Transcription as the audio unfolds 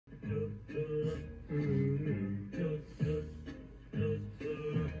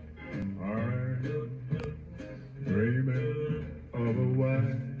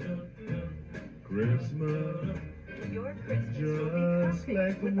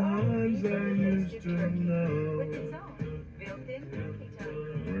ones I used to know.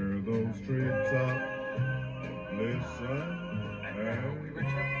 Where those treetops listen. And we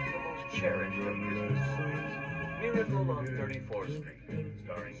return to the most cherished of Christmas Miracle on 34th Street,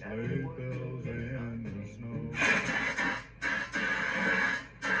 starring Sleigh bells in the snow.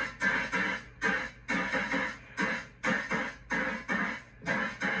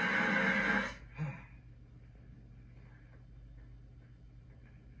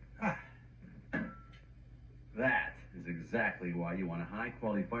 That is exactly why you want a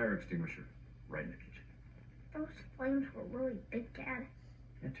high-quality fire extinguisher right in the kitchen. Those flames were really big, Dad.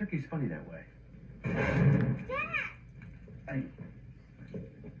 Yeah, turkey's funny that way. Dad! Hey.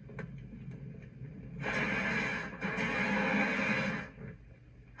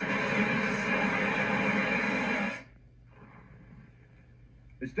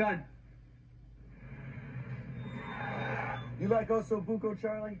 It's done. You like Osso Buco,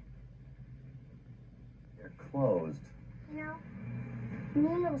 Charlie? They're closed. You know,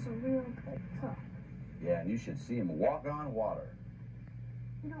 Neil's a real good cook. Yeah, and you should see him walk on water.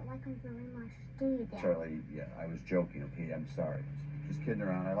 You don't like him very much, do you, Dad? Charlie, yeah, I was joking, okay? I'm sorry. Just kidding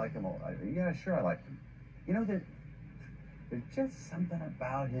around. I like him. Yeah, sure, I like him. You know, there's just something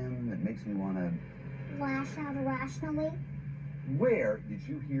about him that makes me want to... Lash out irrationally? Where did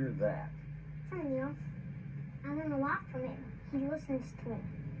you hear that? From Neil. I learn a lot from him. He listens to me.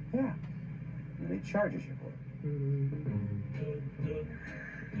 Yeah. And he charges you for it.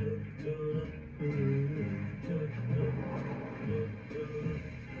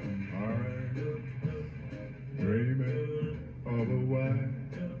 Dreaming of a white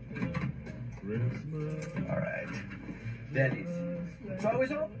Christmas. All right. Denny's. It's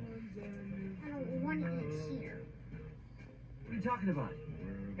always open. I don't want to eat here. What are you talking about?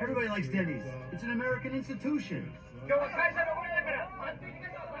 Everybody likes Denny's. It's an American institution.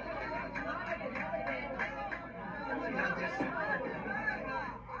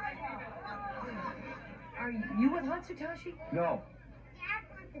 Are you with Hatsutashi? No. Dad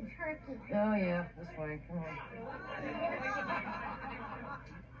wants the turkey. Oh, yeah, that's fine. Come on.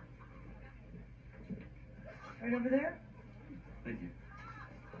 Right over there? Thank you.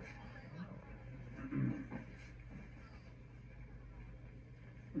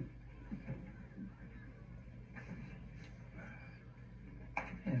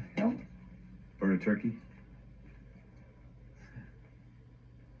 Yeah, no? Burn a turkey?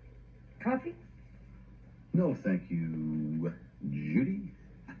 Coffee? No, thank you, Judy.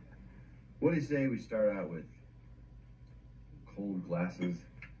 What do you say we start out with cold glasses,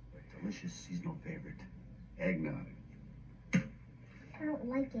 a delicious seasonal favorite, eggnog? I don't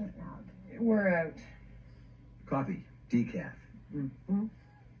like eggnog. We're out. Coffee, decaf. Mm-hmm.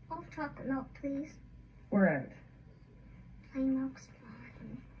 I'll have chocolate milk, please. We're out. Plain milk's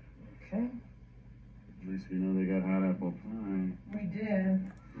fine. Okay. At least we know they got hot apple pie. We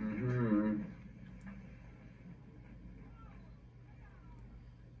did. Mm-hmm.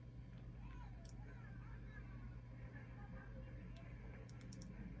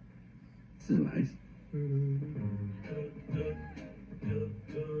 This is nice.